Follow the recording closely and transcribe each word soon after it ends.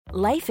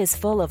Life is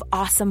full of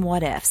awesome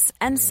what-ifs,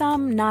 and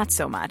some not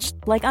so much,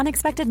 like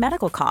unexpected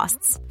medical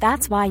costs.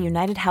 That's why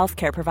United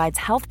Healthcare provides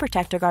Health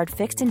Protector Guard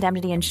fixed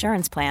indemnity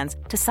insurance plans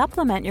to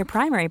supplement your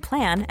primary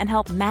plan and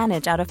help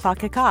manage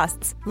out-of-pocket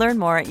costs. Learn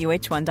more at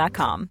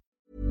uh1.com.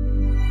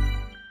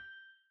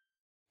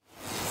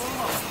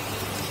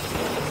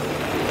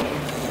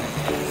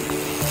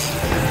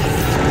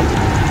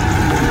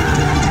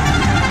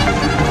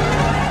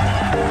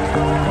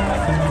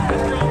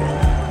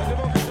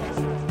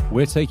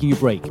 We're taking a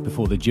break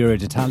before the Giro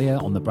d'Italia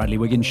on the Bradley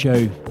Wiggins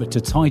Show, but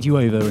to tide you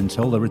over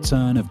until the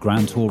return of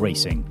Grand Tour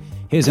racing,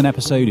 here's an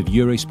episode of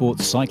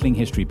Eurosport's cycling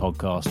history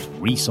podcast,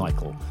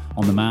 Recycle,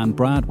 on the man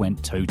Brad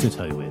went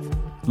toe-to-toe with.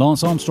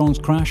 Lance Armstrong's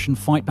crash and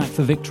fight back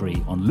for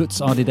victory on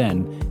Luz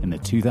Ardiden in the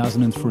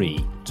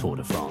 2003 Tour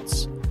de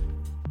France.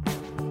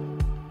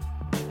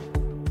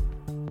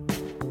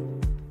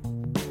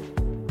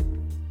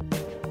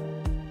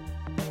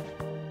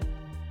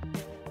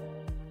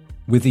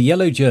 With the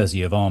yellow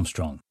jersey of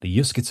Armstrong, the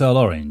Euskaltel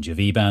orange of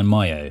Iban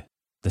Mayo,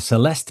 the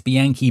Celeste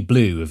Bianchi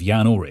blue of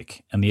Jan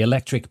Ullrich, and the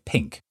electric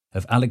pink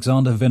of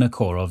Alexander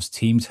Vinokorov's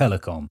Team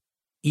Telecom,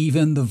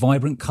 even the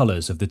vibrant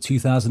colours of the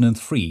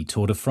 2003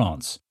 Tour de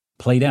France,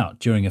 played out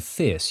during a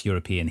fierce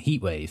European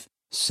heatwave,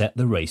 set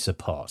the race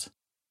apart.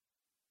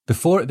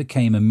 Before it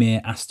became a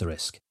mere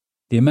asterisk,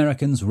 the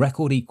Americans'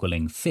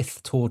 record-equalling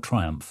fifth Tour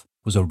triumph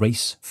was a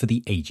race for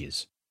the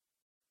ages.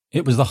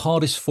 It was the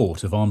hardest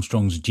fought of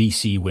Armstrong's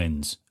GC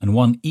wins, and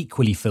one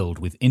equally filled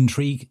with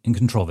intrigue and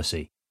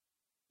controversy.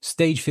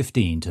 Stage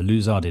 15 to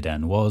Luz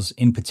Ardiden was,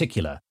 in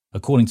particular,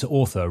 according to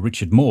author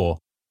Richard Moore,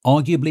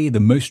 arguably the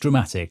most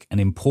dramatic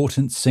and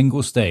important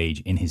single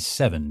stage in his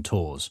 7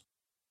 tours.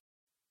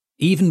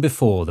 Even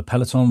before the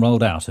peloton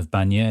rolled out of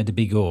Bagnères de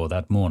Bigorre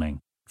that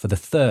morning, for the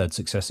third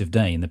successive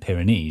day in the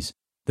Pyrenees,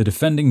 the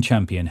defending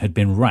champion had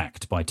been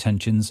racked by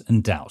tensions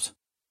and doubt.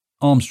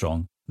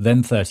 Armstrong,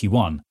 then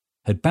 31,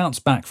 had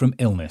bounced back from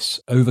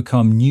illness,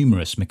 overcome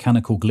numerous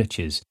mechanical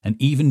glitches, and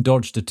even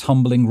dodged a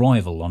tumbling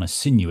rival on a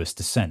sinuous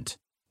descent.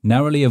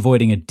 Narrowly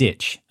avoiding a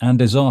ditch and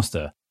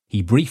disaster,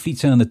 he briefly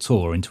turned the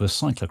Tour into a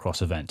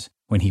cyclocross event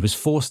when he was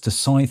forced to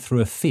scythe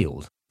through a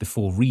field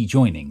before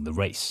rejoining the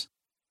race.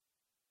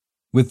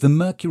 With the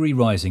mercury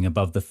rising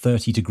above the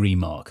 30-degree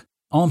mark,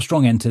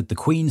 Armstrong entered the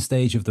Queen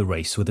stage of the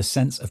race with a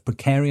sense of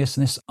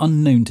precariousness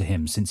unknown to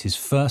him since his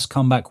first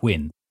comeback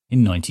win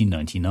in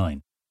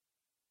 1999.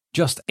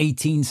 Just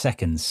 18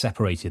 seconds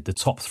separated the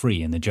top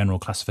 3 in the general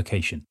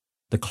classification,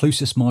 the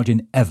closest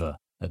margin ever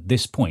at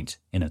this point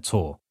in a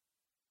Tour.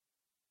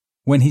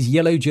 When his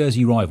yellow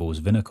jersey rivals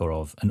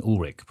Vinokourov and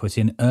Ullrich put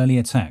in early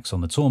attacks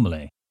on the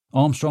Tourmalet,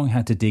 Armstrong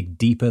had to dig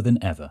deeper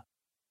than ever.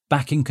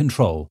 Back in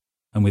control,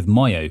 and with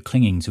Mayo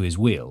clinging to his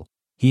wheel,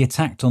 he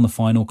attacked on the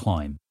final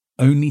climb,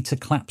 only to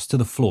collapse to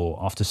the floor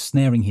after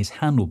snaring his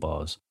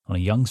handlebars on a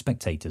young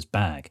spectator's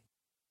bag.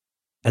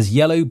 As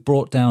yellow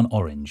brought down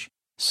orange,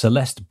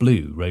 Celeste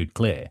Blue rode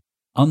clear,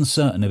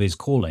 uncertain of his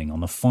calling on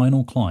the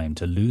final climb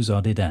to Luz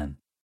Ardiden.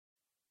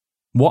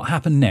 What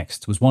happened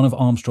next was one of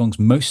Armstrong's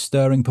most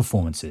stirring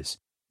performances,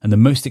 and the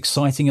most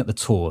exciting at the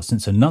Tour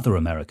since another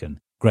American,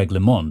 Greg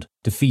LeMond,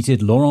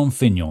 defeated Laurent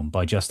Fignon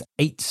by just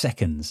 8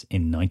 seconds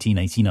in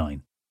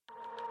 1989.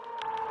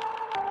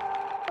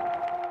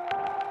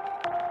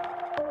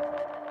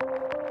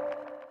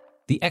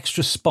 The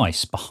extra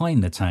spice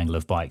behind the tangle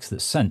of bikes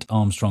that sent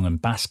Armstrong and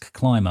Basque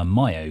climber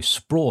Mayo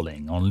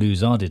sprawling on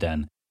Luz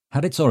Ardiden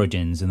had its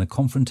origins in the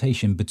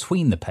confrontation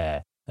between the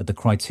pair at the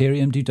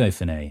Critérium du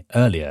Dauphiné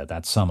earlier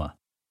that summer.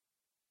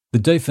 The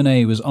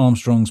Dauphiné was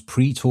Armstrong's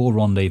pre-tour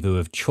rendezvous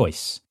of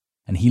choice,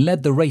 and he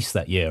led the race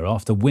that year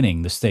after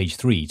winning the Stage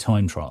 3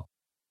 time trial.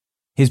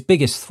 His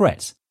biggest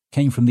threat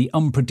came from the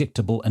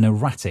unpredictable and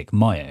erratic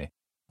Mayo,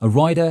 a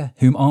rider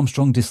whom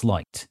Armstrong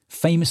disliked,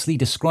 famously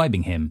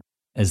describing him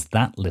as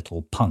that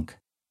little punk.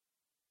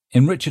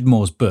 In Richard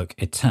Moore's book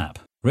Étape,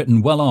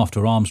 written well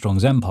after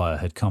Armstrong's empire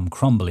had come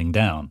crumbling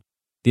down,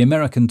 the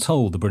American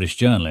told the British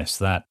journalist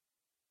that,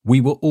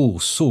 "We were all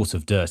sort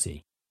of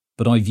dirty,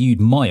 but I viewed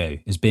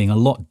Mayo as being a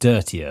lot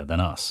dirtier than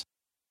us."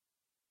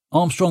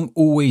 Armstrong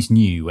always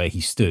knew where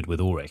he stood with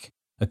Ullrich,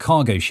 a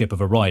cargo ship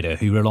of a rider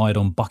who relied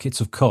on buckets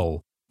of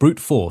coal, brute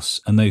force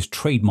and those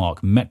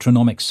trademark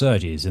metronomic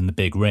surges in the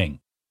big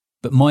ring.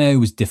 But Mayo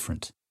was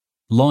different.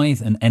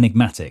 Lithe and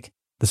enigmatic,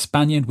 the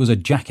Spaniard was a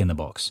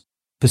jack-in-the-box.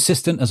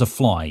 Persistent as a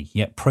fly,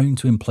 yet prone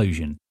to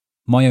implosion,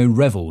 Mayo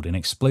revelled in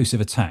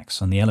explosive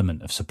attacks on the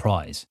element of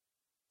surprise.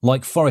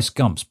 Like Forrest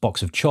Gump's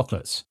box of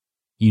chocolates,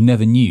 you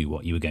never knew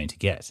what you were going to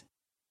get.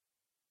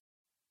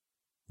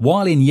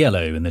 While in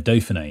yellow in the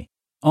Dauphiné,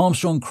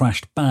 Armstrong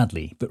crashed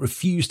badly but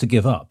refused to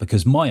give up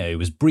because Mayo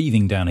was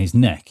breathing down his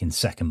neck in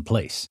second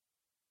place.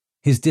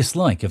 His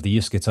dislike of the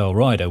Euskaltel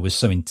rider was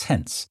so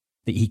intense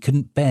that he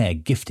couldn't bear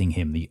gifting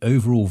him the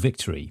overall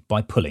victory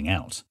by pulling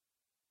out.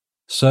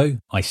 "So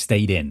I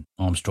stayed in,"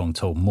 Armstrong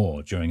told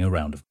Moore during a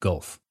round of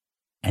golf.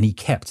 "And he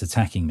kept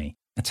attacking me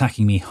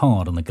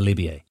hard on the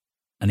Galibier,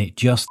 and it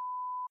just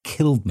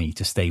killed me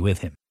to stay with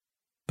him.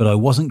 But I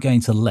wasn't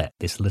going to let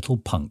this little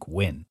punk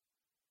win."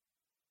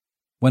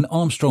 When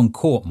Armstrong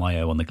caught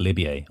Maillot on the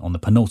Galibier on the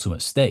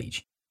penultimate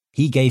stage,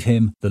 he gave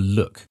him the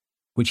look,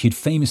 which he'd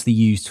famously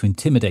used to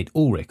intimidate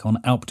Ulrich on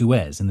Alpe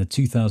d'Huez in the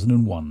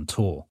 2001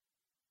 Tour.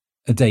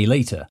 A day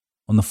later,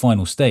 on the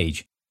final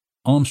stage,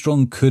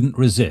 Armstrong couldn't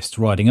resist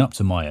riding up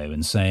to Maillot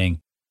and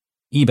saying,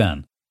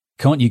 "Iban,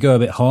 can't you go a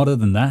bit harder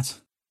than that?"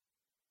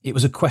 It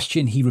was a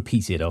question he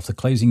repeated after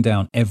closing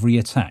down every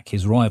attack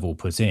his rival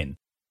put in,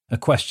 a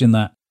question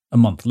that, a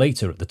month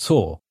later at the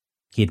Tour,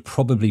 he'd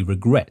probably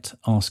regret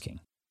asking.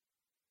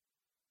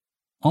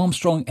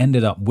 Armstrong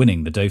ended up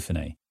winning the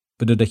Dauphiné,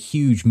 but at a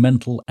huge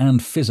mental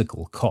and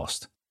physical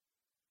cost.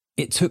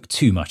 "It took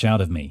too much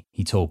out of me,"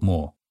 he told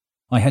Moore.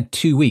 "I had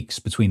 2 weeks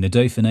between the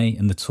Dauphiné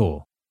and the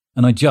Tour,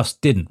 and I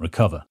just didn't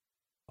recover.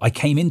 I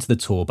came into the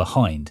Tour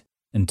behind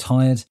and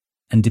tired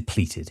and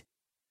depleted."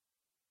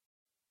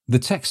 The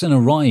Texan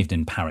arrived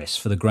in Paris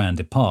for the Grand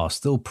Départ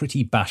still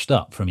pretty bashed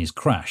up from his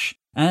crash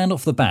and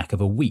off the back of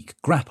a week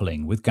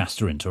grappling with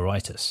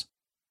gastroenteritis.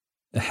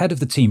 Ahead of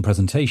the team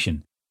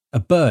presentation, a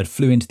bird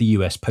flew into the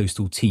US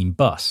Postal team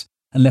bus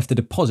and left a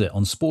deposit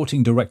on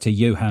sporting director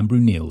Johan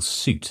Brunel's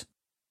suit.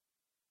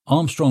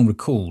 Armstrong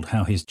recalled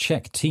how his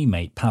Czech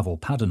teammate Pavel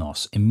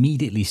Padanos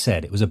immediately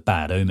said it was a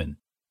bad omen.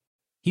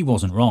 He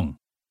wasn't wrong,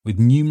 with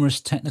numerous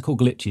technical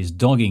glitches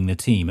dogging the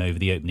team over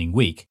the opening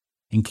week,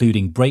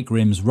 including brake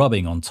rims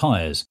rubbing on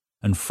tyres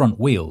and front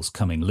wheels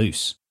coming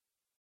loose.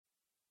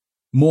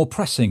 More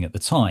pressing at the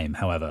time,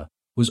 however,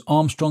 was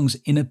Armstrong's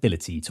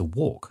inability to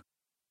walk.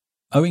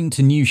 Owing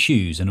to new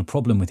shoes and a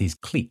problem with his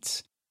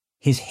cleats,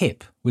 his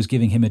hip was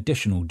giving him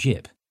additional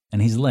jip,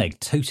 and his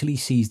leg totally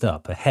seized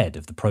up ahead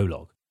of the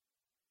prologue.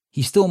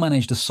 He still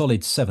managed a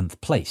solid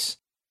 7th place,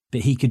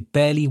 but he could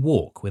barely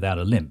walk without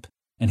a limp,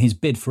 and his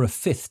bid for a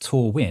 5th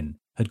Tour win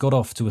had got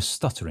off to a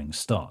stuttering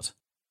start.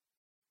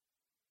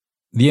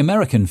 The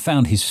American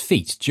found his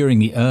feet during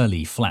the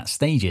early flat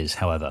stages,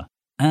 however,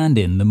 and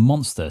in the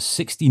monster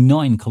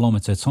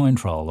 69-kilometre time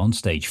trial on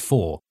stage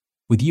 4,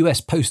 with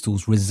US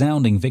Postal's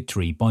resounding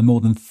victory by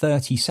more than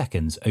 30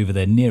 seconds over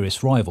their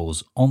nearest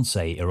rivals, Once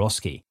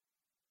Iroski.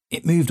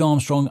 It moved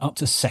Armstrong up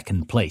to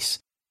 2nd place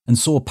and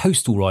saw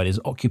Postal riders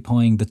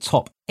occupying the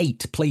top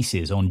 8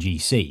 places on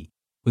GC,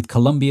 with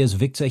Colombia's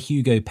Victor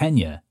Hugo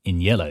Peña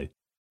in yellow.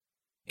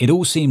 It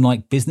all seemed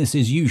like business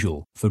as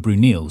usual for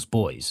Brunel's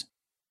boys.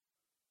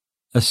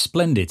 A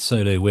splendid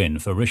solo win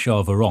for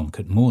Richard Virenque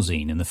at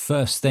Morzine in the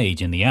first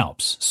stage in the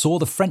Alps saw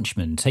the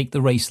Frenchman take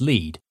the race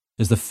lead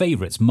as the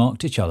favourites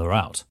marked each other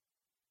out.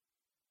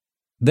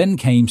 Then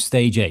came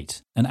stage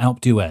 8 and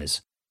Alpe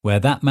d'Huez, where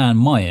that man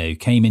Maillot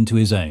came into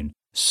his own,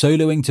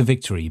 soloing to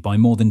victory by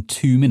more than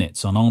 2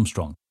 minutes on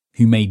Armstrong,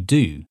 who made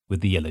do with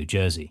the yellow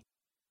jersey.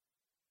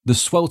 The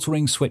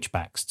sweltering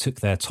switchbacks took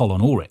their toll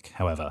on Ulrich,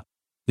 however,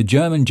 the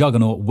German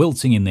juggernaut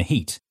wilting in the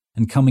heat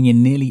and coming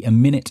in nearly a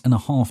minute and a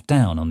half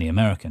down on the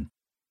American.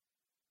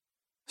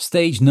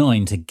 Stage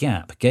 9 to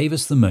Gap gave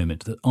us the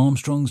moment that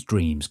Armstrong's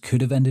dreams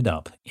could have ended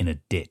up in a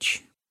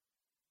ditch.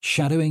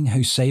 Shadowing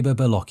Joseba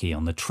Berlocchi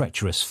on the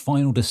treacherous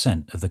final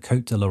descent of the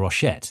Côte de la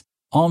Rochette,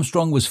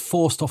 Armstrong was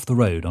forced off the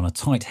road on a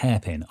tight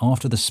hairpin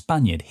after the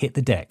Spaniard hit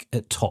the deck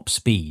at top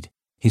speed,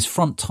 his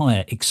front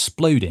tyre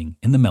exploding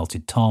in the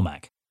melted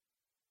tarmac.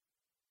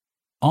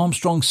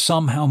 Armstrong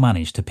somehow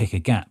managed to pick a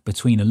gap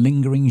between a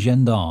lingering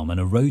gendarme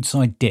and a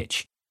roadside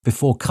ditch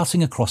before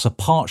cutting across a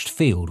parched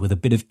field with a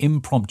bit of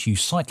impromptu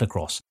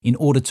cyclocross in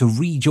order to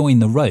rejoin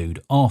the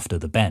road after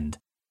the bend.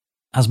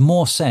 As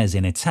Moore says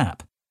in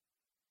Etape,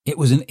 "It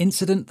was an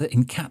incident that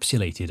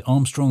encapsulated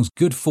Armstrong's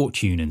good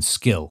fortune and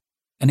skill,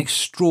 an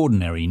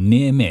extraordinary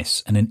near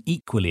miss and an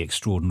equally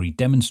extraordinary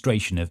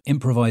demonstration of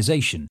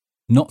improvisation,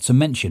 not to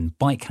mention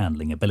bike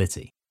handling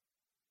ability."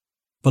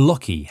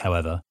 Berlocchi,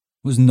 however,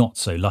 was not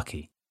so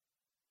lucky.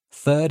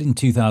 3rd in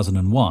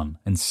 2001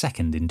 and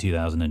 2nd in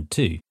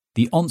 2002,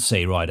 the Once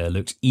rider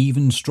looked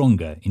even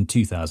stronger in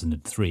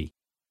 2003.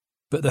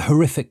 But the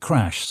horrific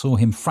crash saw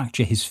him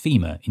fracture his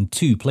femur in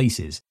 2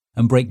 places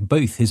and break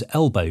both his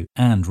elbow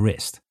and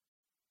wrist.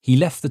 He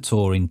left the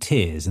Tour in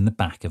tears in the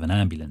back of an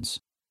ambulance.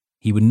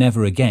 He would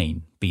never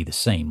again be the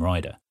same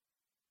rider.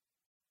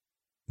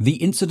 The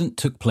incident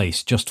took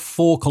place just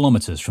 4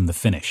 kilometres from the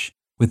finish,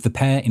 with the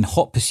pair in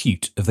hot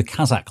pursuit of the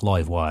Kazakh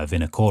livewire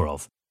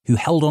Vinokourov, who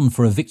held on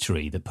for a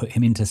victory that put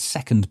him into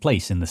 2nd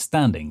place in the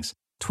standings,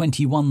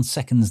 21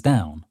 seconds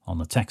down on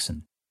the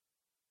Texan.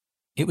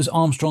 It was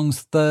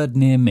Armstrong's 3rd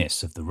near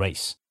miss of the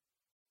race.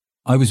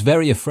 "I was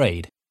very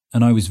afraid,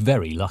 and I was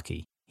very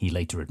lucky," he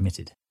later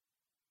admitted.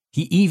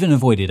 He even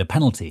avoided a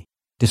penalty,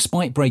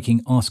 despite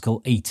breaking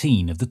Article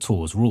 18 of the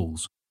Tour's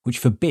rules, which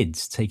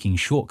forbids taking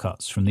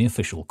shortcuts from the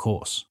official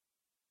course.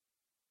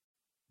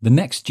 The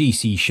next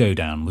GC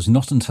showdown was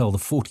not until the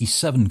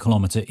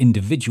 47-kilometre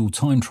individual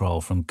time trial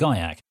from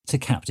Gaillac to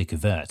Cap de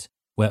Couvert,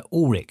 where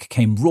Ulrich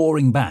came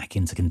roaring back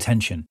into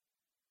contention.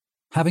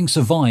 Having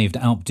survived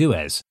Alpe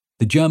d'Huez,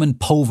 the German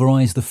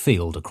pulverised the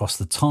field across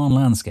the Tarn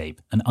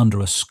landscape and under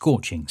a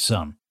scorching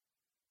sun.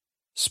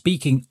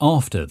 Speaking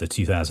after the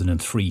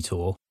 2003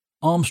 Tour,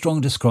 Armstrong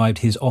described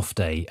his off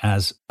day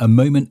as a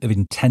moment of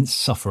intense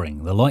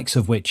suffering, the likes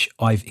of which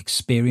I've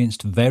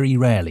experienced very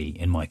rarely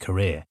in my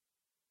career.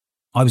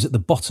 I was at the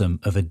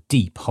bottom of a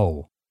deep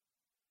hole.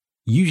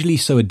 Usually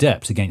so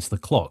adept against the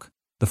clock,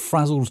 the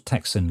frazzled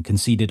Texan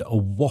conceded a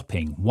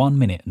whopping 1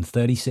 minute and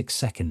 36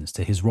 seconds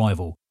to his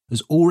rival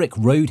as Ulrich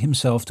rode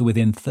himself to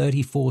within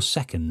 34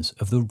 seconds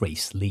of the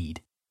race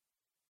lead.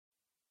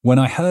 When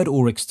I heard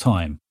Ulrich's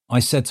time, I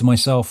said to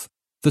myself,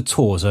 the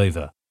tour's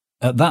over.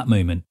 At that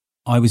moment,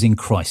 I was in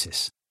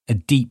crisis, a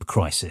deep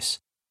crisis,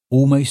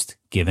 almost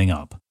giving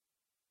up.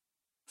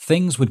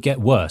 Things would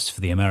get worse for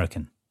the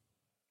American.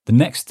 The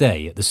next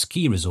day at the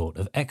ski resort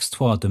of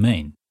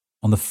Aix-Trois-Domaines,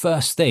 on the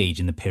first stage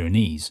in the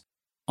Pyrenees,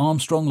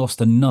 Armstrong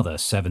lost another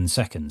 7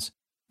 seconds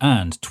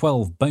and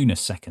 12 bonus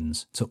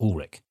seconds to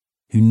Ulrich,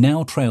 who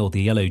now trailed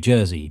the yellow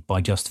jersey by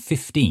just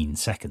 15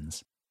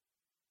 seconds.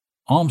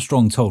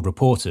 Armstrong told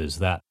reporters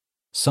that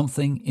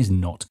something is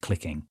not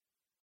clicking.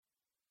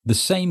 The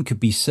same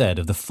could be said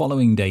of the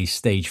following day's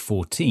stage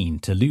 14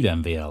 to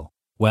Ludanville,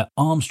 where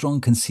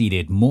Armstrong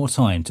conceded more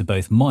time to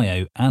both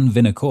Mayo and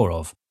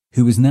Vinokourov,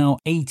 who was now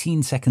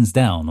 18 seconds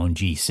down on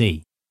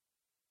GC.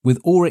 With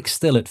Ulrich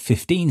still at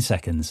 15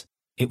 seconds,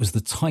 it was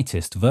the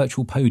tightest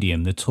virtual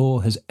podium the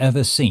Tour has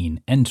ever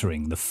seen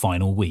entering the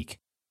final week.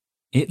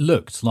 It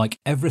looked like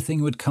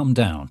everything would come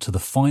down to the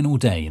final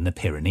day in the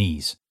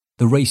Pyrenees,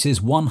 the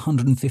race's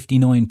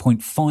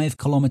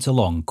 159.5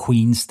 long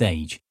Queen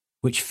stage,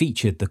 which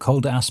featured the Col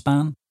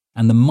d'Aspin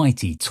and the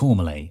mighty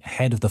Tourmalet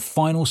ahead of the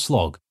final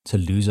slog to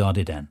Luz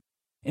Ardiden.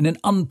 In an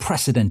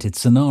unprecedented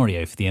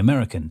scenario for the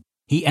American,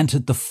 he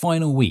entered the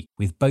final week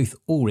with both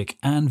Ulrich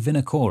and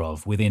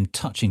Vinokourov within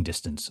touching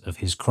distance of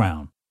his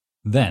crown.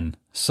 Then,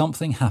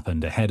 something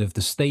happened ahead of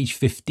the stage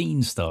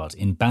 15 start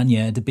in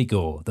Bagnères de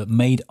Bigorre that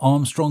made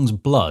Armstrong's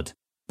blood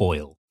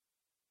boil.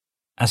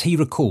 As he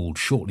recalled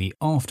shortly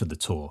after the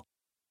Tour,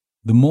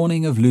 the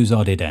morning of Luz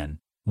Ardiden,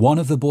 one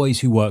of the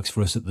boys who works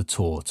for us at the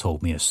Tour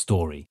told me a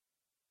story.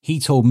 He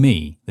told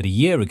me that a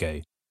year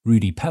ago,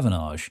 Rudy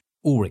Pevenage,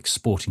 Ulrich's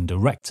sporting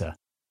director,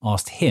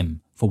 asked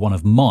him for one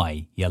of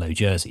my yellow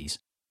jerseys,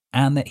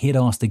 and that he had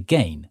asked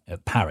again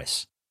at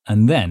Paris.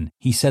 And then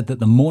he said that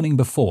the morning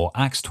before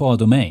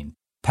Aix-Trois-Domaines,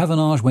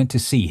 Pevenage went to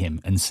see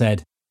him and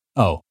said,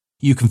 "Oh,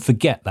 you can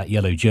forget that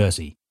yellow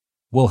jersey.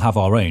 We'll have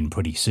our own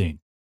pretty soon."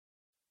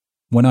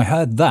 When I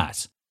heard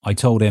that, I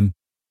told him,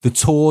 the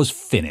Tour's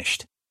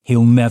finished.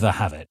 He'll never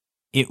have it.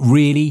 It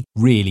really,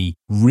 really,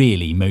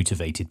 really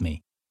motivated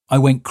me. I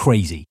went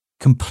crazy,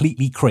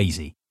 completely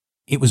crazy.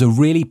 It was a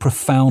really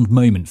profound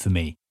moment for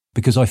me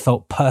because I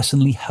felt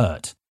personally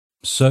hurt.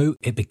 So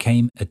it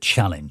became a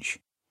challenge.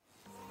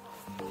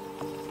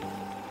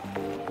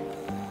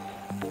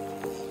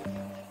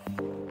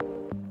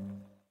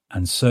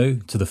 And so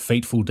to the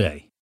fateful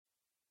day.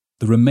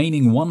 The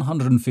remaining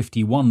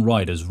 151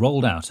 riders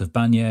rolled out of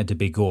Bagnères de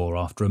Bigorre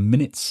after a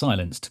minute's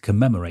silence to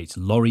commemorate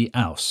Laurie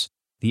Aus,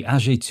 the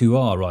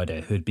AG2R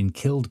rider who had been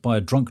killed by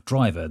a drunk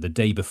driver the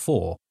day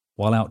before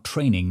while out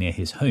training near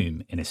his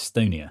home in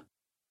Estonia.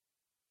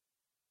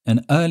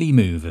 An early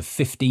move of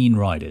 15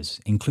 riders,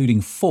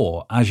 including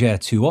 4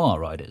 AG2R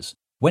riders,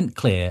 went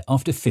clear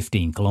after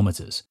 15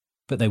 kilometres,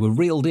 but they were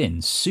reeled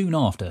in soon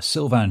after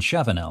Sylvain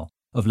Chavanel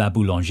of La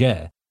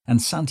Boulangère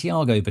and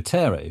Santiago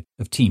Botero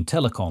of Team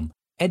Telecom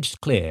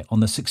edged clear on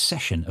the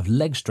succession of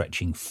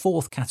leg-stretching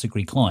 4th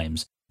category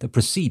climbs that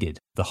preceded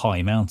the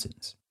high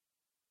mountains.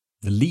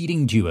 The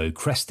leading duo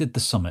crested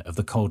the summit of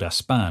the Col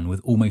d'Aspin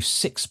with almost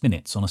 6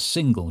 minutes on a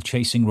single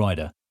chasing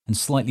rider and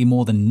slightly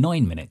more than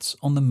 9 minutes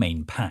on the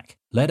main pack,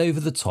 led over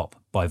the top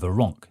by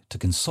Veronk to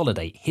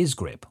consolidate his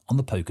grip on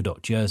the polka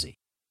dot jersey.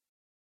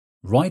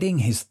 Riding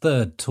his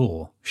third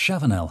Tour,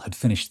 Chavanel had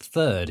finished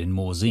third in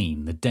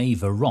Morzine the day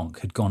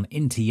Veronk had gone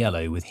into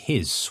yellow with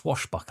his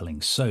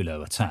swashbuckling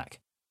solo attack.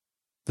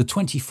 The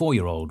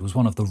 24-year-old was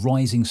one of the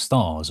rising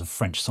stars of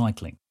French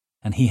cycling,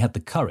 and he had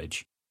the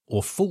courage,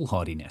 or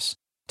foolhardiness,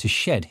 to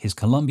shed his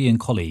Colombian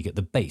colleague at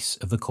the base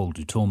of the Col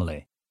du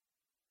Tourmalet.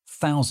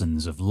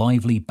 Thousands of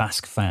lively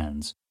Basque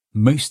fans,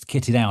 most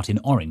kitted out in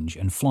orange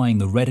and flying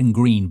the red and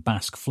green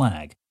Basque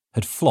flag,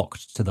 had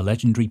flocked to the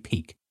legendary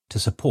peak to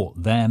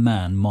support their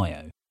man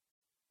Mayo.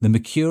 The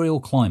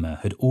mercurial climber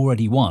had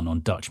already won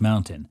on Dutch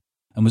Mountain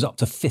and was up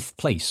to 5th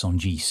place on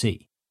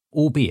GC,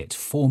 albeit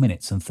 4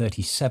 minutes and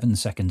 37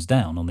 seconds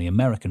down on the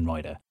American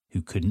rider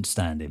who couldn't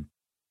stand him.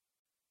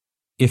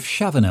 If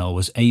Chavanel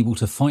was able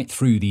to fight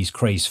through these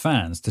crazed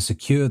fans to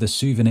secure the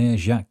Souvenir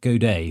Jacques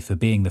Godet for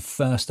being the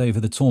first over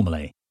the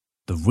Tourmalet,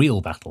 the real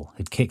battle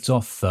had kicked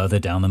off further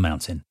down the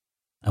mountain,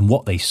 and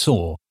what they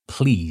saw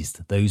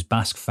pleased those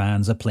Basque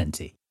fans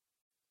aplenty.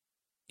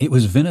 It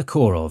was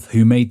Vinokourov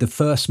who made the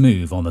first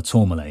move on the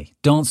Tourmalet,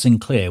 dancing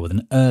clear with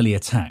an early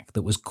attack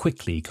that was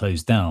quickly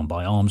closed down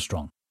by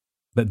Armstrong.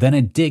 But then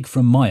a dig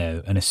from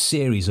Mayo and a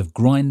series of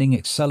grinding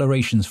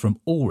accelerations from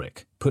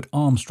Ulrich put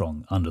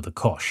Armstrong under the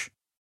cosh.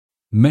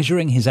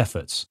 Measuring his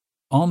efforts,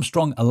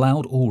 Armstrong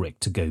allowed Ulrich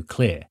to go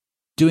clear,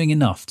 doing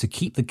enough to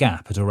keep the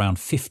gap at around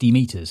 50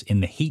 metres in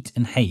the heat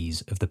and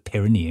haze of the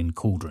Pyrenean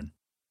cauldron.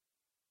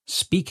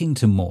 Speaking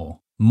to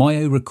Moore,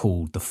 Mayo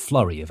recalled the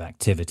flurry of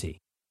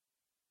activity.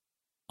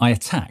 I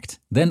attacked,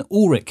 then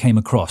Ulrich came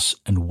across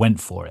and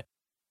went for it.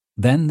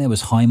 Then there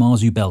was Heimar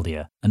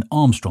Zubeldia and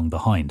Armstrong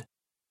behind.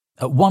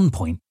 At one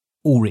point,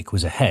 Ulrich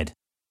was ahead.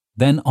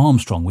 Then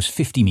Armstrong was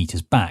 50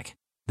 metres back.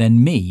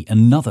 Then me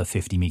another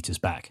 50 metres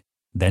back.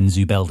 Then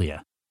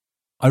Zubeldia.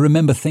 I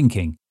remember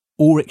thinking,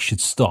 Ulrich should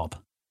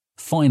stop.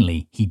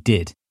 Finally, he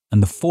did,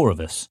 and the four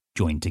of us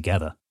joined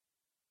together.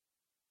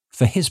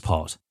 For his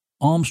part,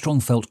 Armstrong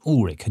felt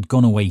Ulrich had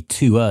gone away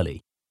too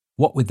early,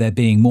 what with there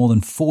being more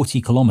than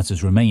 40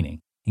 kilometres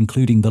remaining,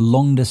 including the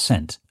long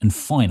descent and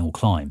final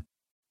climb.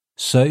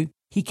 So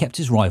he kept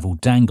his rival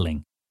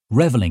dangling,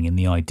 revelling in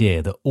the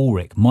idea that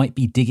Ulrich might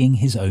be digging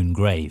his own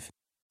grave.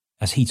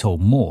 As he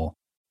told Moore,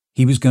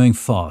 he was going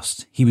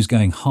fast, he was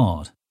going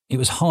hard. It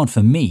was hard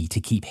for me to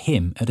keep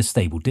him at a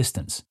stable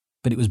distance,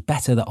 but it was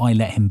better that I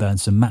let him burn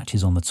some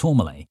matches on the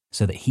Tourmalet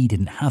so that he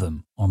didn't have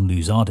them on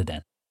Luz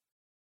Ardiden.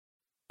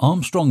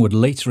 Armstrong would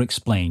later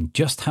explain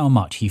just how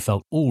much he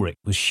felt Ulrich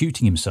was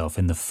shooting himself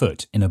in the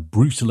foot in a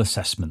brutal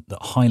assessment that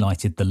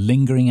highlighted the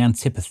lingering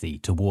antipathy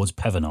towards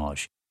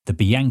Pevenage, the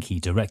Bianchi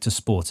director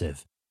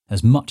sportive,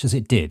 as much as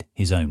it did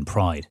his own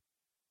pride.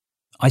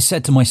 I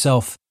said to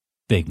myself,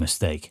 big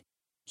mistake,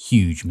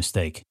 huge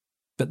mistake,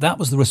 but that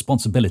was the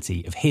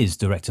responsibility of his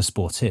director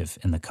sportive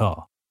in the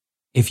car.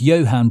 If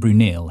Johan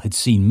Brunel had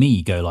seen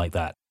me go like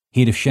that,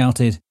 he'd have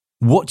shouted,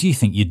 "What do you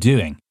think you're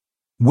doing?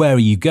 Where are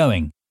you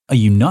going? Are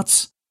you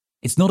nuts?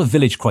 It's not a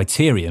village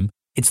criterium,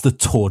 it's the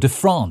Tour de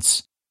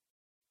France."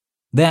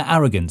 Their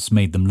arrogance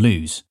made them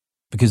lose,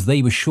 because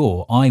they were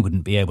sure I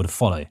wouldn't be able to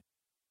follow.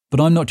 But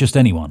I'm not just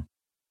anyone.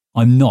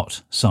 I'm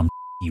not some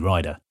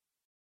rider.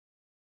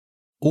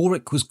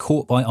 Ulrich was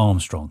caught by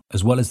Armstrong,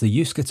 as well as the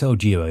Euskaltel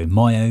duo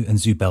Mayo and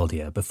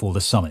Zubeldia before the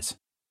summit.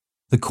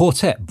 The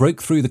quartet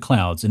broke through the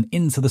clouds and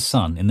into the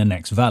sun in the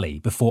next valley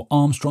before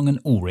Armstrong and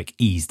Ulrich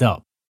eased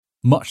up,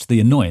 much to the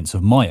annoyance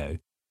of Mayo,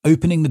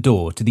 opening the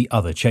door to the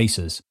other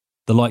chasers,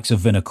 the likes of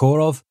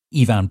Vinokourov,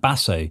 Ivan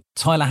Basso,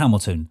 Tyler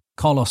Hamilton,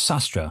 Carlos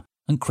Sastre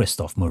and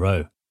Christophe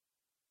Moreau.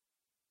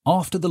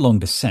 After the long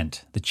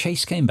descent, the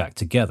chase came back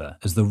together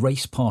as the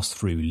race passed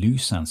through Lou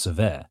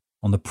Saint-Sever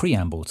on the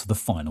preamble to the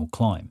final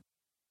climb.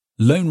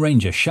 Lone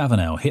Ranger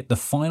Chavanel hit the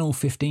final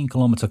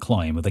 15-kilometre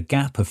climb with a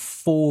gap of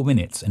 4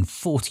 minutes and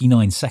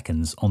 49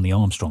 seconds on the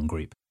Armstrong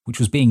group, which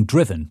was being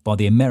driven by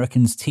the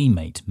American's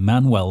teammate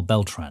Manuel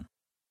Beltran.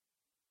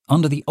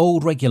 Under the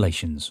old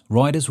regulations,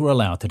 riders were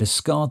allowed to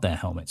discard their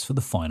helmets for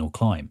the final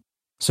climb,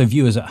 so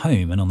viewers at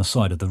home and on the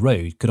side of the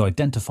road could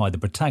identify the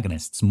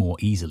protagonists more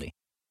easily.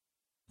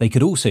 They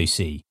could also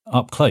see,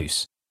 up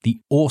close, the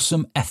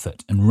awesome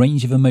effort and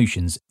range of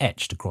emotions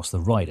etched across the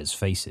riders'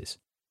 faces.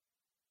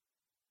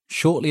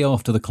 Shortly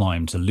after the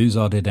climb to Luz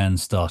Ardiden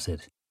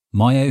started,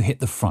 Mayo hit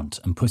the front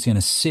and put in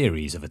a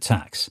series of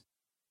attacks.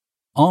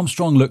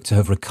 Armstrong looked to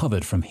have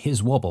recovered from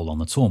his wobble on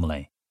the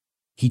Tourmalet.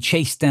 He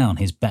chased down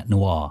his Bête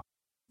Noire,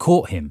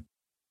 caught him.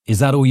 "Is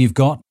that all you've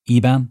got,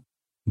 Iban?"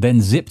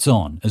 Then zipped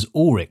on as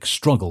Ulrich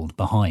struggled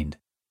behind.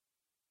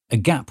 A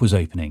gap was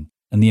opening,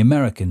 and the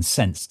American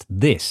sensed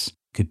this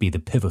could be the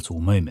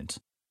pivotal moment.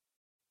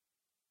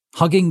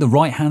 Hugging the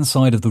right-hand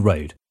side of the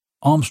road,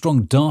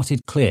 Armstrong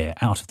darted clear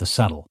out of the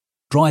saddle,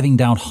 driving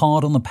down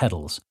hard on the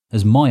pedals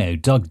as Mayo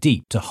dug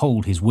deep to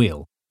hold his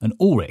wheel, and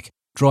Ulrich,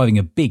 driving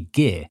a big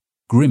gear,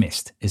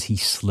 grimaced as he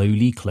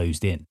slowly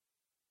closed in.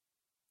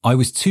 "I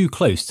was too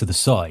close to the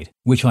side,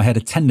 which I had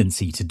a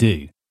tendency to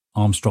do,"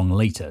 Armstrong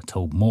later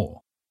told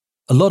Moore.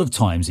 A lot of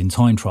times in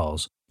time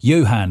trials,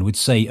 Johan would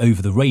say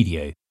over the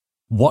radio,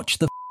 "Watch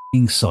the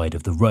f***ing side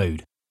of the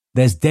road.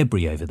 There's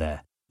debris over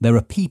there. There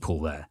are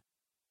people there."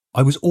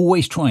 I was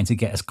always trying to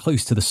get as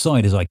close to the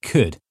side as I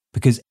could,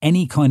 because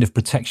any kind of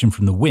protection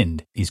from the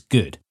wind is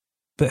good.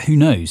 But who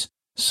knows,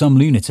 some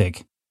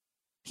lunatic.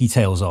 He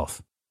tails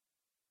off.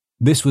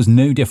 This was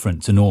no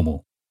different to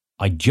normal.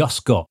 I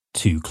just got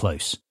too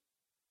close.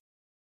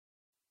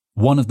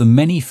 One of the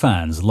many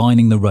fans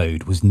lining the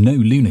road was no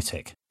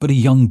lunatic, but a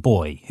young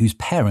boy whose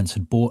parents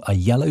had bought a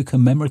yellow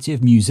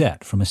commemorative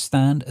musette from a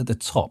stand at the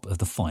top of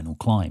the final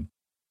climb.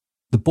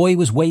 The boy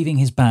was waving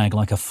his bag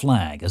like a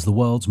flag as the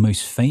world's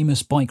most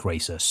famous bike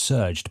racer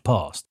surged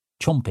past,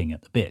 chomping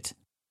at the bit.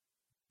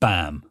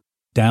 Bam!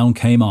 Down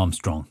came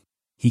Armstrong.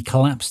 He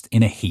collapsed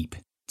in a heap,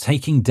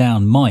 taking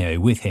down Mayo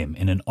with him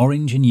in an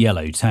orange and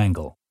yellow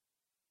tangle.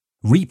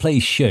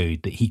 Replays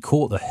showed that he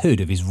caught the hood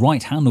of his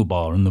right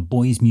handlebar on the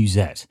boy's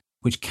musette,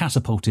 which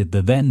catapulted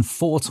the then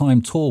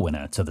 4-time Tour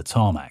winner to the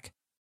tarmac.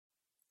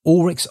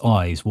 Ulrich's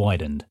eyes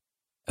widened.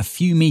 A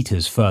few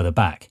metres further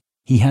back,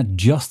 he had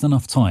just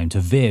enough time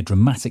to veer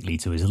dramatically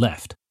to his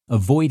left,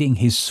 avoiding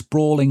his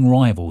sprawling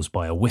rivals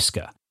by a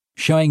whisker,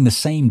 showing the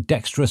same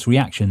dexterous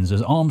reactions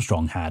as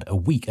Armstrong had a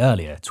week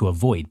earlier to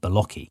avoid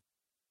Balocchi.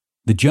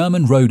 The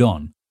German rode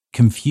on,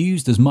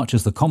 confused as much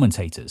as the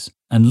commentators,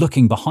 and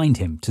looking behind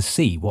him to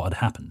see what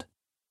had happened.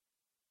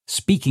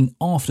 Speaking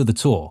after the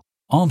Tour,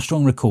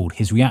 Armstrong recalled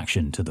his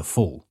reaction to the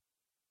fall.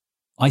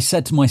 "I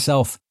said to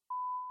myself,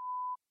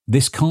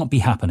 this can't be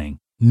happening,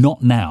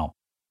 not now.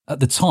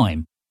 At the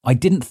time, I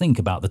didn't think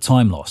about the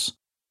time loss.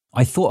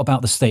 I thought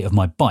about the state of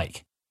my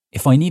bike,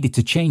 if I needed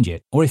to change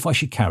it or if I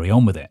should carry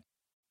on with it.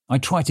 I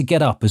tried to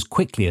get up as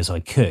quickly as I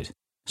could,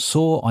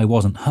 saw I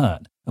wasn't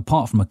hurt,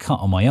 apart from a cut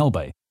on my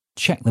elbow,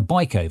 checked the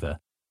bike over,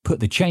 put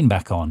the chain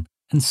back on,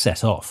 and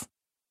set off.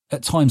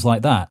 At times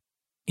like that,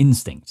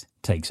 instinct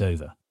takes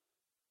over.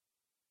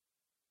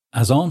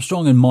 As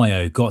Armstrong and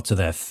Mayo got to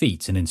their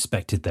feet and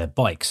inspected their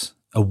bikes,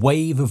 a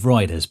wave of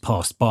riders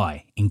passed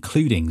by,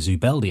 including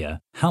Zubeldia,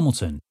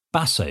 Hamilton,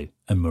 Basso,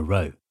 and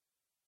Moreau.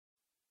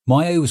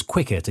 Mayo was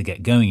quicker to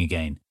get going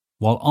again,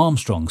 while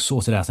Armstrong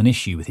sorted out an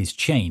issue with his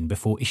chain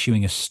before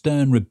issuing a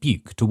stern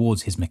rebuke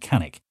towards his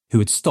mechanic, who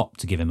had stopped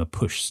to give him a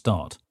push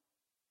start.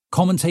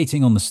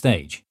 Commentating on the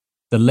stage,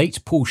 the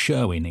late Paul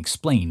Sherwin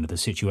explained the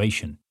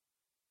situation.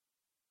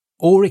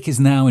 "Ulrich is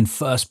now in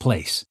first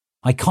place.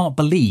 I can't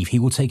believe he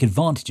will take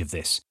advantage of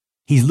this.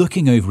 He's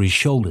looking over his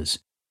shoulders.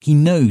 He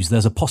knows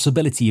there's a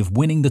possibility of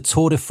winning the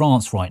Tour de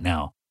France right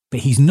now, but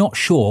he's not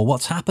sure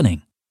what's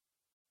happening."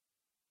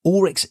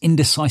 Ulrich's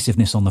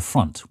indecisiveness on the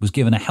front was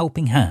given a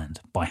helping hand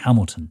by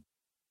Hamilton.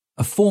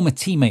 A former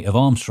teammate of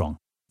Armstrong,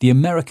 the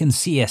American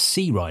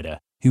CSC rider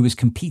who was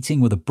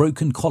competing with a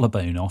broken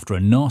collarbone after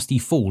a nasty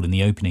fall in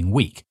the opening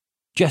week,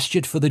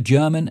 gestured for the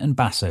German and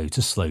Basso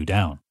to slow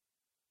down.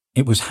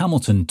 It was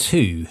Hamilton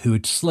too who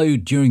had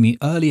slowed during the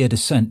earlier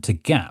descent to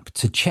Gap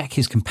to check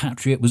his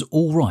compatriot was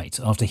all right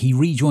after he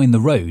rejoined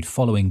the road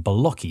following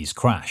Bolocchi's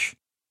crash.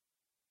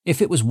 If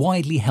it was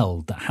widely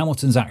held that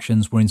Hamilton's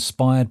actions were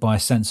inspired by a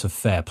sense of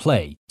fair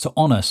play to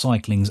honour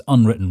cycling's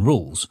unwritten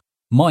rules,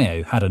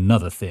 Mayo had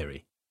another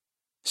theory.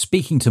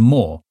 Speaking to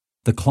Moore,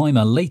 the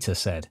climber later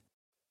said,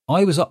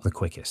 "I was up the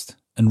quickest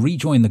and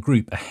rejoined the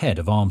group ahead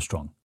of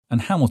Armstrong,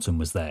 and Hamilton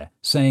was there,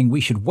 saying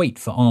we should wait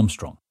for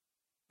Armstrong.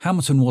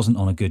 Hamilton wasn't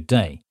on a good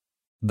day.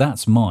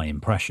 That's my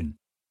impression."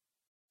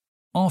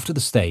 After the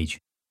stage,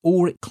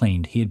 Ulrich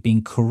claimed he had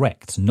been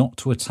correct not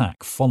to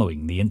attack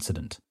following the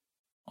incident.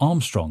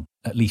 Armstrong,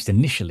 at least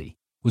initially,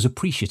 was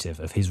appreciative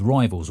of his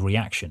rival's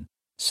reaction,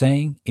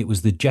 saying it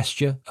was the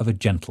gesture of a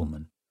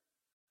gentleman.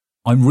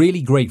 "I'm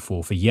really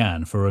grateful for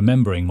Jan for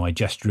remembering my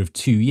gesture of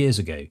 2 years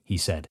ago," he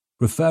said,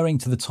 referring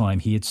to the time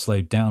he had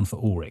slowed down for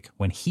Ulrich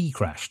when he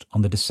crashed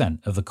on the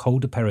descent of the Col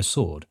de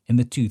Peyresourde in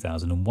the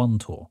 2001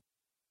 Tour.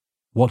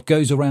 "What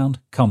goes around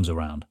comes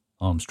around,"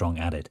 Armstrong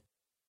added.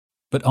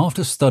 But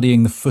after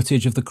studying the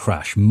footage of the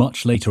crash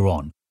much later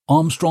on,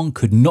 Armstrong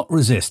could not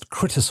resist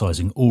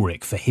criticising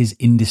Ulrich for his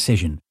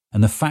indecision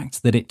and the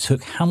fact that it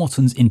took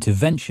Hamilton's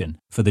intervention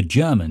for the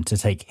German to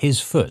take his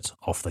foot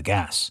off the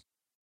gas.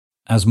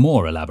 As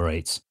Moore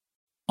elaborates,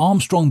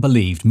 Armstrong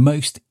believed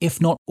most,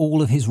 if not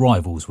all, of his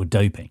rivals were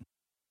doping.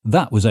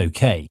 That was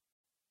okay.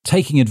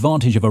 Taking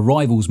advantage of a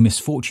rival's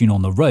misfortune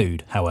on the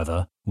road,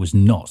 however, was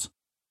not.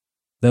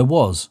 There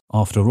was,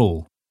 after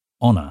all,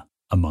 honour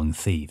among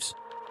thieves.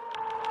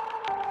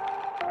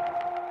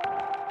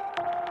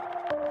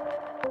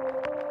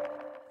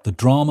 The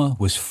drama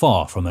was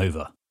far from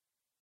over.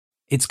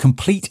 "It's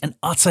complete and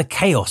utter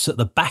chaos at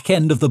the back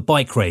end of the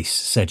bike race,"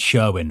 said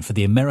Sherwin for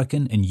the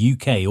American and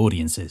UK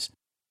audiences.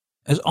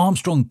 As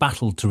Armstrong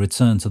battled to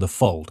return to the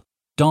fold,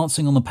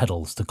 dancing on the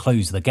pedals to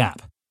close the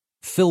gap,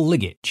 Phil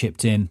Liggett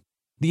chipped in,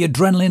 "The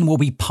adrenaline will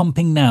be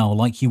pumping now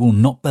like you will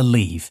not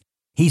believe.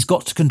 He's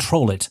got to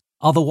control it,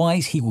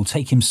 otherwise he will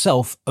take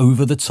himself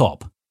over the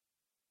top."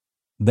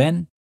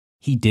 Then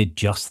he did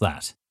just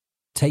that,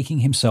 taking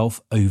himself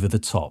over the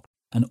top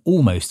and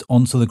almost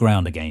onto the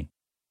ground again.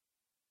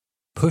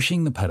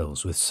 Pushing the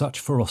pedals with such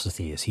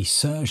ferocity as he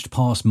surged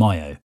past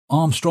Mayo,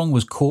 Armstrong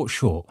was caught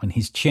short when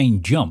his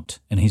chain jumped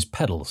and his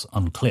pedals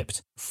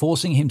unclipped,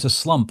 forcing him to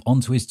slump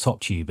onto his top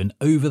tube and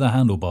over the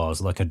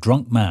handlebars like a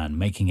drunk man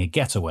making a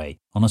getaway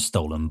on a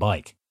stolen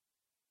bike.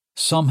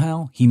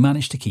 Somehow he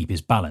managed to keep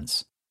his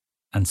balance,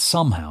 and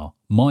somehow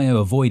Mayo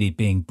avoided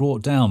being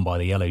brought down by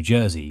the yellow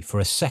jersey for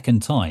a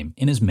second time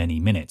in as many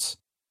minutes.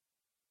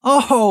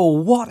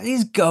 "Oh, what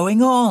is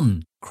going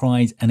on?"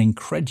 cried an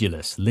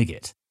incredulous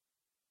Liggett.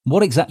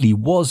 What exactly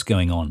was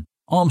going on,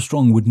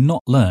 Armstrong would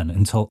not learn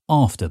until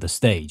after the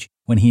stage,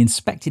 when he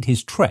inspected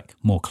his trek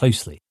more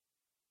closely.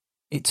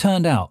 It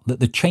turned out that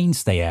the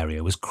chainstay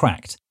area was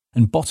cracked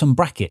and bottom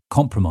bracket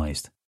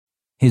compromised.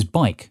 His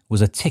bike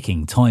was a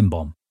ticking time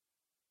bomb.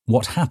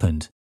 What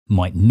happened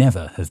might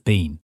never have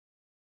been.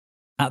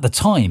 At the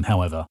time,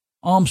 however,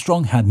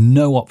 Armstrong had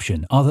no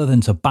option other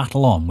than to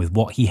battle on with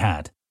what he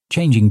had.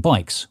 Changing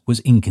bikes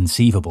was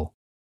inconceivable.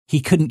 He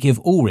couldn't give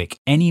Ulrich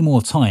any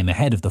more time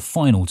ahead of the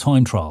final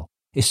time trial,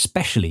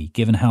 especially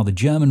given how the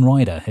German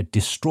rider had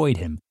destroyed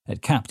him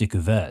at Cap de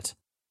Couvert.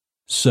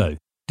 So,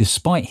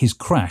 despite his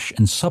crash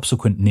and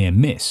subsequent near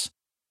miss,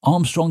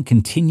 Armstrong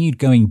continued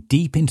going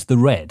deep into the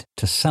red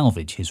to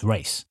salvage his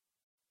race.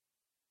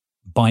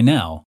 By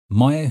now,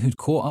 Mayo had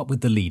caught up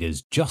with the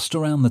leaders just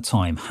around the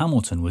time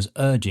Hamilton was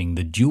urging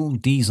the dual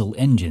diesel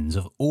engines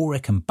of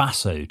Ulrich and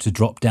Basso to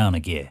drop down a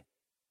gear.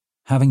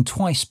 Having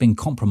twice been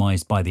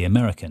compromised by the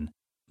American,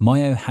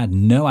 Mayo had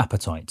no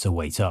appetite to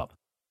wait up.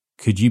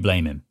 Could you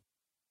blame him?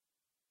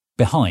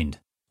 Behind,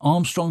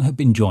 Armstrong had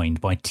been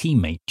joined by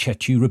teammate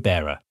Chechu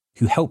Ribera,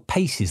 who helped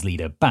pace his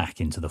leader back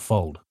into the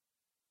fold.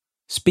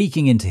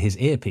 Speaking into his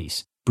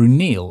earpiece,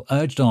 Brunel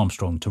urged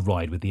Armstrong to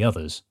ride with the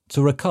others,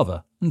 to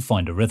recover and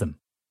find a rhythm.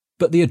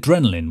 But the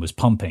adrenaline was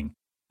pumping,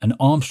 and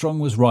Armstrong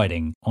was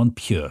riding on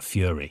pure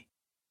fury.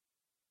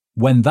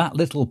 When that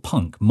little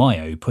punk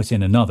Mayo put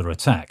in another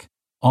attack,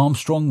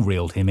 Armstrong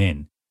reeled him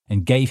in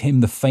and gave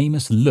him the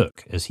famous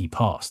look as he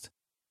passed.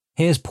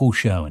 Here's Paul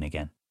Sherwin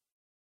again.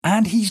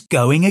 And he's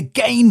going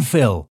again,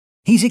 Phil!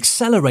 He's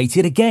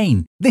accelerated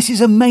again! This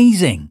is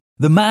amazing!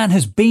 The man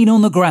has been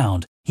on the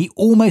ground. He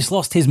almost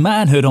lost his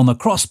manhood on the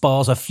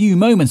crossbars a few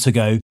moments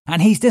ago,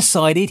 and he's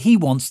decided he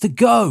wants to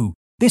go.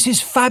 This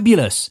is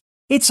fabulous!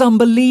 It's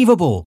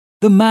unbelievable!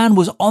 The man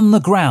was on the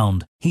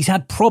ground, he's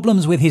had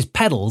problems with his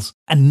pedals,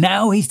 and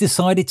now he's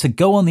decided to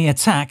go on the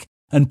attack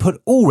and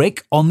put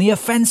Ulrich on the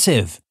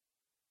offensive.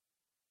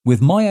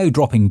 With Mayo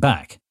dropping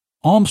back,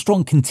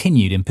 Armstrong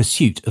continued in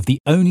pursuit of the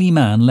only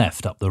man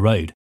left up the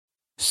road,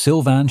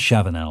 Sylvain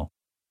Chavanel.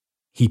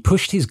 He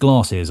pushed his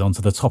glasses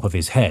onto the top of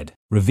his head,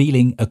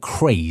 revealing a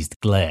crazed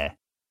glare.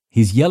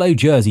 His yellow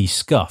jersey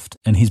scuffed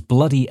and his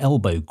bloody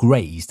elbow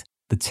grazed,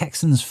 the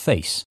Texan's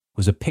face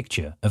was a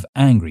picture of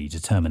angry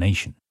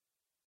determination.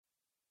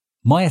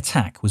 My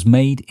attack was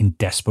made in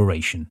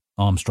desperation,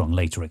 Armstrong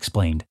later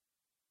explained.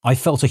 I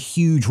felt a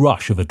huge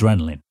rush of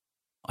adrenaline.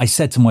 I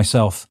said to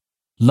myself,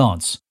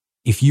 Lance,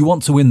 if you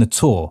want to win the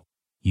Tour,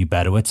 you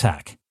better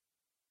attack.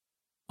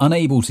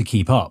 Unable to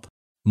keep up,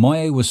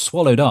 Mayo was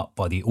swallowed up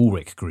by the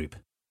Ulrich group.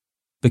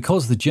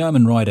 Because the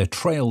German rider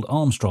trailed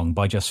Armstrong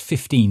by just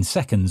 15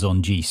 seconds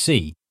on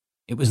GC,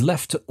 it was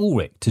left to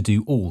Ulrich to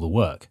do all the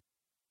work.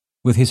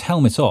 With his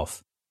helmet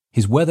off,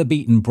 his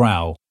weather-beaten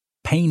brow,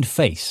 pained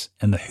face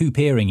and the hoop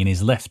earring in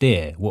his left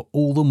ear were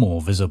all the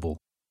more visible.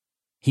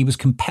 He was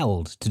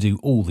compelled to do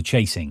all the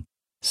chasing,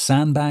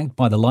 sandbagged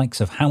by the likes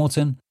of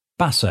Hamilton,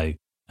 Basso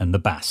and the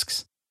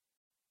Basques.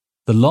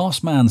 The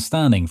last man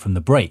standing from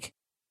the break,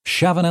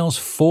 Chavanel's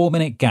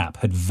 4-minute gap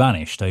had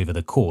vanished over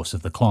the course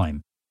of the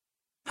climb.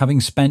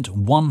 Having spent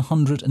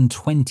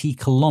 120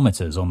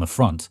 kilometres on the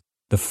front,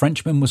 the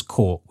Frenchman was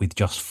caught with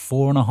just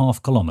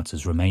 4.5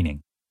 kilometres remaining.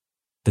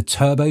 The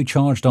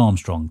turbocharged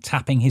Armstrong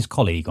tapping his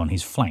colleague on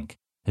his flank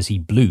as he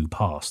blew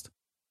past.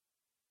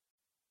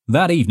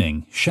 That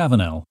evening,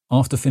 Chavanel,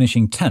 after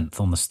finishing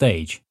 10th on the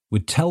stage,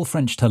 would tell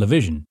French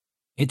television,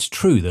 "It's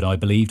true that I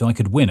believed I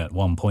could win at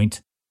one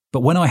point,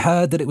 but when I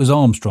heard that it was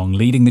Armstrong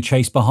leading the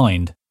chase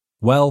behind,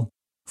 well,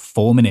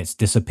 4 minutes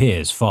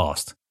disappears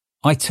fast.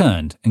 I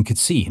turned and could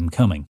see him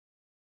coming.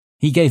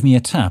 He gave me a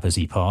tap as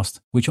he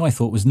passed, which I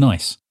thought was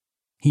nice.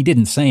 He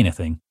didn't say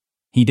anything.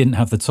 He didn't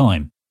have the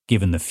time,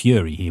 given the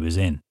fury he was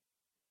in."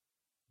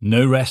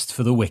 No rest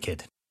for the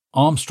wicked.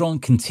 Armstrong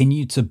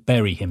continued to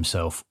bury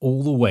himself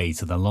all the way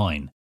to the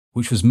line,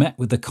 which was met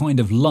with the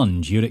kind of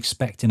lunge you'd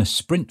expect in a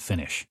sprint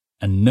finish,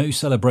 and no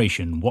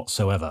celebration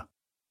whatsoever.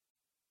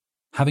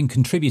 Having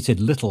contributed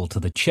little to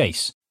the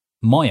chase,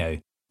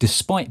 Mayo,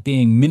 despite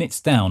being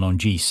minutes down on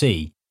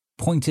GC,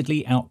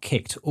 pointedly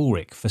outkicked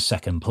Ulrich for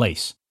second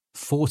place,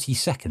 40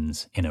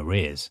 seconds in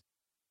arrears.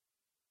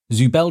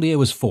 Zubeldia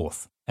was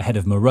fourth, ahead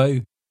of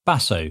Moreau,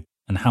 Basso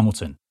and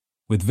Hamilton,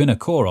 with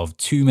Vinokourov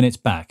 2 minutes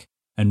back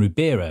and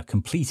Ribera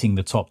completing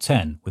the top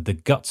 10 with the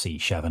gutsy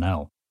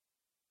Chavanel.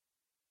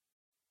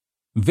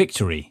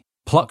 Victory,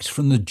 plucked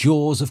from the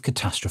jaws of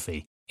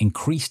catastrophe,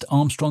 increased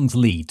Armstrong's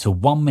lead to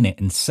 1 minute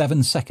and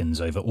 7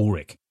 seconds over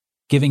Ulrich,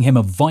 giving him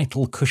a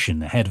vital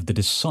cushion ahead of the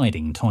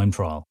deciding time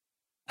trial.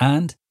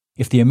 And,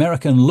 if the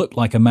American looked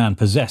like a man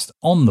possessed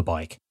on the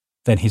bike,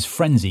 then his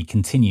frenzy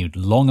continued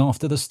long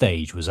after the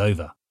stage was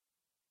over.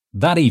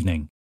 That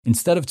evening,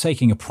 instead of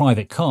taking a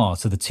private car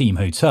to the team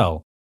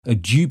hotel, a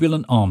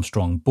jubilant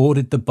Armstrong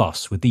boarded the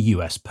bus with the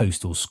US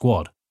Postal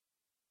Squad.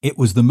 It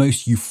was the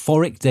most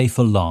euphoric day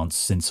for Lance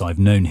since I've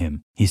known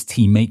him, his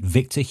teammate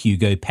Victor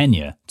Hugo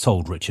Peña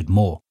told Richard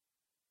Moore.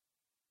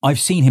 I've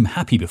seen him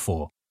happy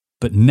before,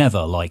 but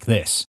never like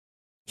this.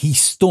 He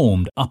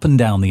stormed up and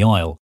down the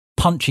aisle,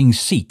 punching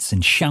seats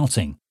and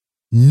shouting,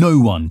 "No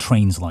one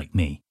trains like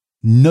me.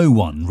 No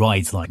one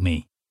rides like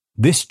me.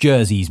 This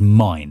jersey's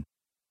mine.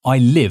 I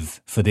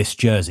live for this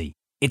jersey.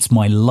 It's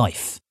my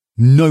life.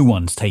 No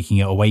one's taking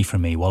it away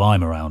from me while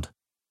I'm around.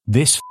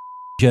 This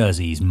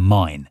jersey's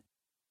mine."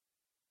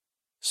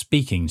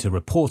 Speaking to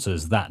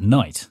reporters that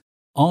night,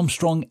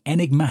 Armstrong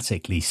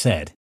enigmatically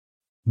said,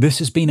 "This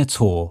has been a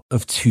tour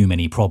of too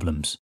many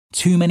problems,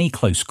 too many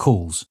close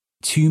calls,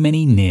 too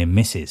many near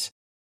misses.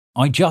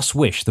 I just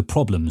wish the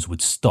problems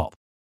would stop.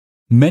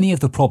 Many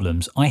of the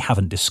problems I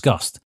haven't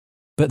discussed,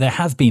 but there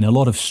have been a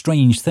lot of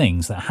strange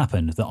things that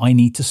happened that I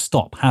need to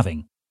stop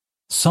having.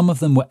 Some of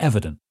them were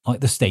evident,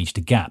 like the stage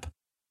to gap.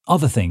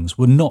 Other things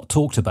were not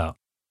talked about.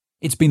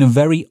 It's been a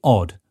very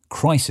odd,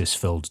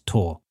 crisis-filled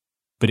tour,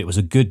 but it was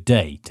a good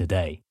day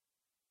today."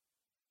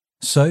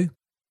 So,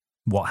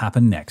 what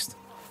happened next?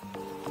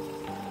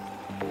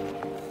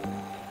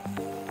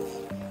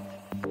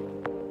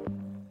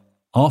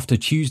 After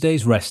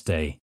Tuesday's rest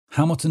day,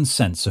 Hamilton's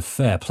sense of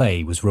fair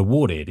play was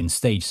rewarded in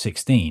stage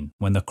 16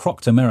 when the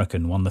crocked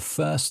American won the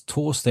first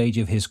tour stage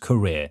of his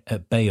career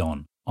at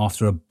Bayonne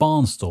after a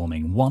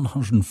barnstorming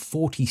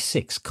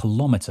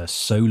 146-kilometre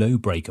solo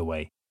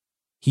breakaway.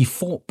 He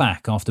fought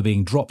back after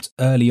being dropped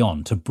early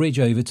on to bridge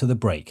over to the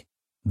break.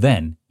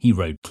 Then he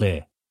rode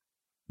clear.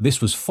 This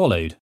was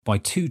followed by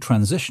 2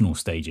 transitional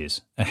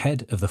stages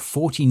ahead of the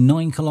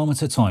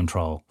 49-kilometre time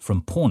trial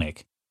from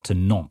Pornic to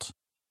Nantes.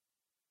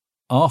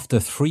 After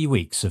 3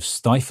 weeks of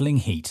stifling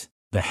heat,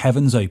 the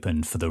heavens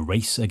opened for the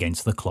race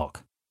against the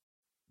clock.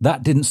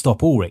 That didn't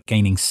stop Ulrich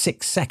gaining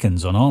 6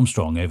 seconds on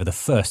Armstrong over the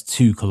first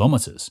 2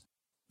 kilometres.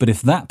 But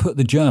if that put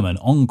the German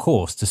on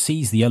course to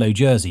seize the yellow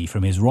jersey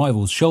from his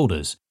rival's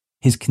shoulders,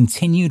 his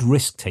continued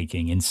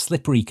risk-taking in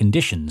slippery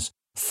conditions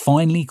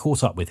finally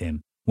caught up with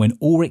him when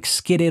Ulrich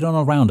skidded on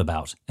a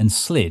roundabout and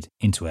slid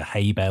into a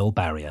hay bale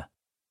barrier.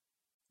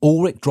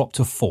 Ulrich dropped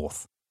to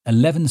 4th,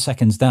 11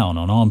 seconds down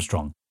on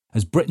Armstrong,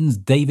 as Britain's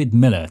David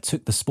Miller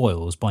took the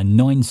spoils by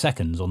 9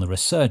 seconds on the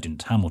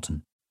resurgent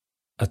Hamilton.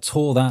 A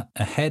tour that,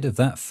 ahead of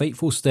that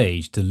fateful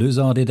stage to Luz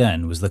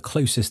Ardiden, was the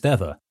closest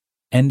ever,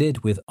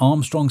 ended with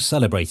Armstrong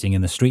celebrating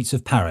in the streets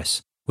of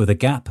Paris with a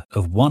gap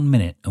of 1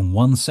 minute and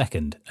 1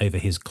 second over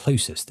his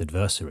closest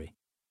adversary.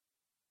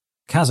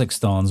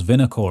 Kazakhstan's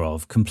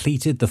Vinokourov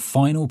completed the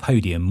final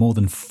podium more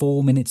than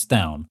 4 minutes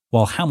down,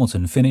 while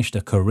Hamilton finished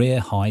a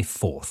career-high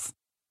 4th.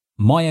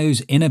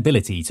 Mayo's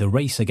inability to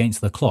race against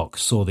the clock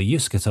saw the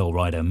Euskaltel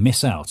rider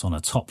miss out on a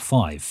top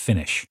 5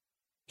 finish.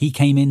 He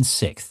came in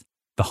 6th,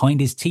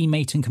 behind his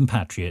teammate and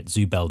compatriot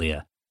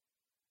Zubeldia.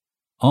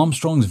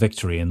 Armstrong's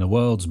victory in the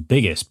world's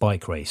biggest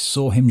bike race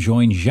saw him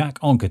join Jacques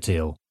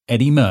Anquetil,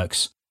 Eddy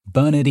Merckx,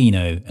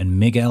 Bernardino and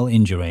Miguel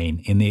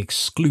Indurain in the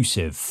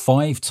exclusive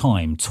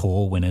 5-time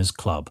Tour Winners'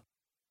 Club.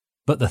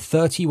 But the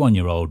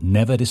 31-year-old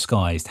never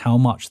disguised how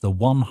much the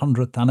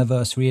 100th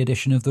anniversary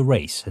edition of the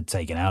race had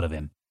taken out of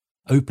him,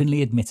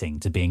 openly admitting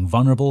to being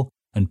vulnerable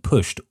and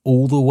pushed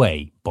all the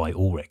way by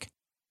Ulrich.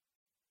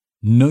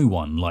 "No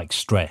one likes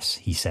stress,"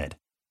 he said.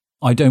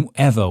 "I don't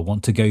ever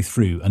want to go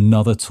through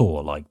another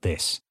tour like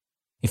this.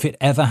 If it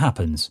ever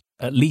happens,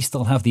 at least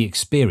I'll have the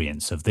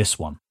experience of this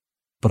one.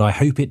 But I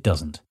hope it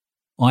doesn't.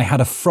 I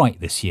had a fright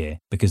this year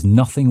because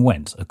nothing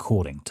went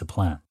according to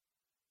plan."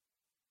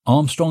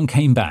 Armstrong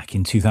came back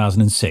in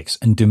 2006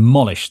 and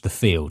demolished the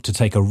field to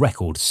take a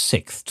record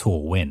 6th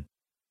Tour win.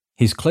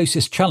 His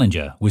closest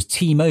challenger was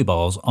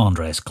T-Mobile's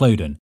Andreas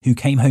Kloden, who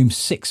came home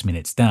 6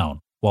 minutes down,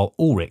 while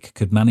Ulrich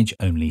could manage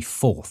only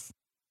 4th.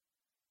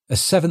 A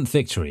 7th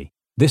victory,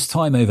 this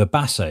time over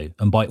Basso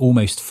and by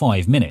almost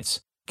 5 minutes,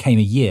 came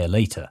a year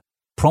later,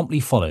 promptly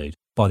followed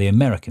by the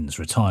American's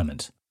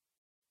retirement.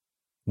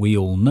 We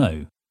all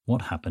know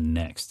what happened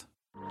next.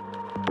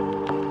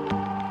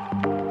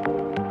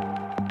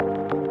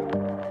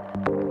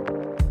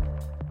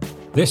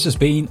 This has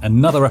been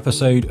another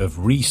episode of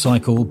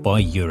Recycle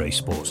by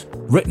Eurosport,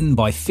 written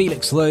by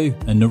Felix Lowe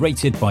and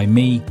narrated by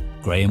me,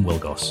 Graham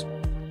Wilgoss.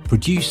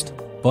 Produced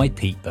by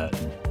Pete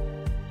Burton.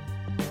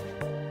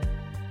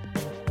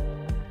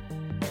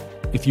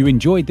 If you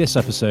enjoyed this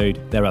episode,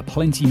 there are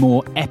plenty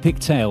more epic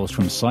tales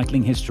from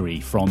cycling history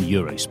from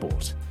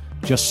Eurosport.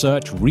 Just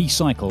search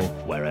Recycle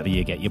wherever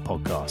you get your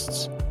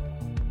podcasts.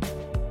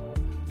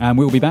 And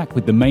we'll be back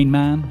with the main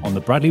man on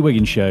The Bradley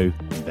Wiggins Show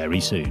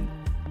very soon.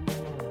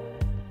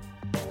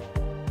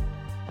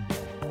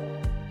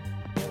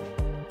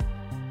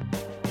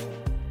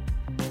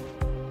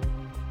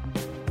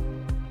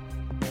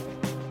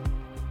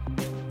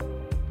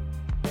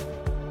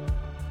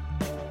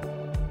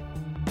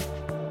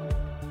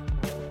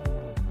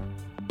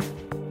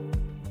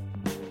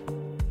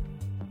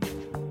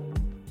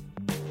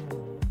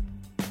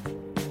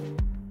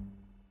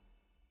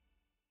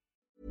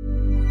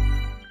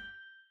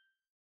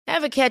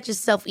 Ever catch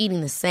yourself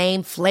eating the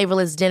same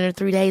flavorless dinner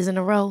 3 days in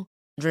a row?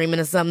 Dreaming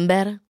of something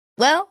better?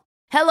 Well,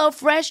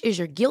 HelloFresh is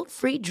your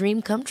guilt-free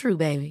dream come true,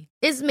 baby.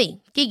 It's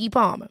me, Keke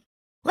Palmer.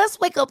 Let's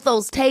wake up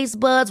those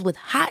taste buds with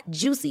hot,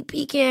 juicy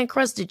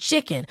pecan-crusted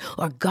chicken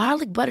or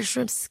garlic butter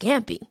shrimp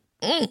scampi.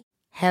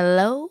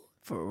 Hello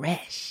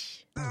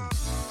Fresh.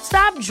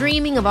 Stop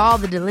dreaming of all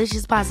the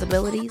delicious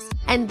possibilities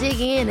and dig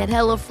in at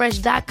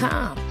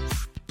HelloFresh.com.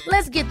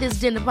 Let's get this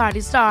dinner party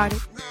started.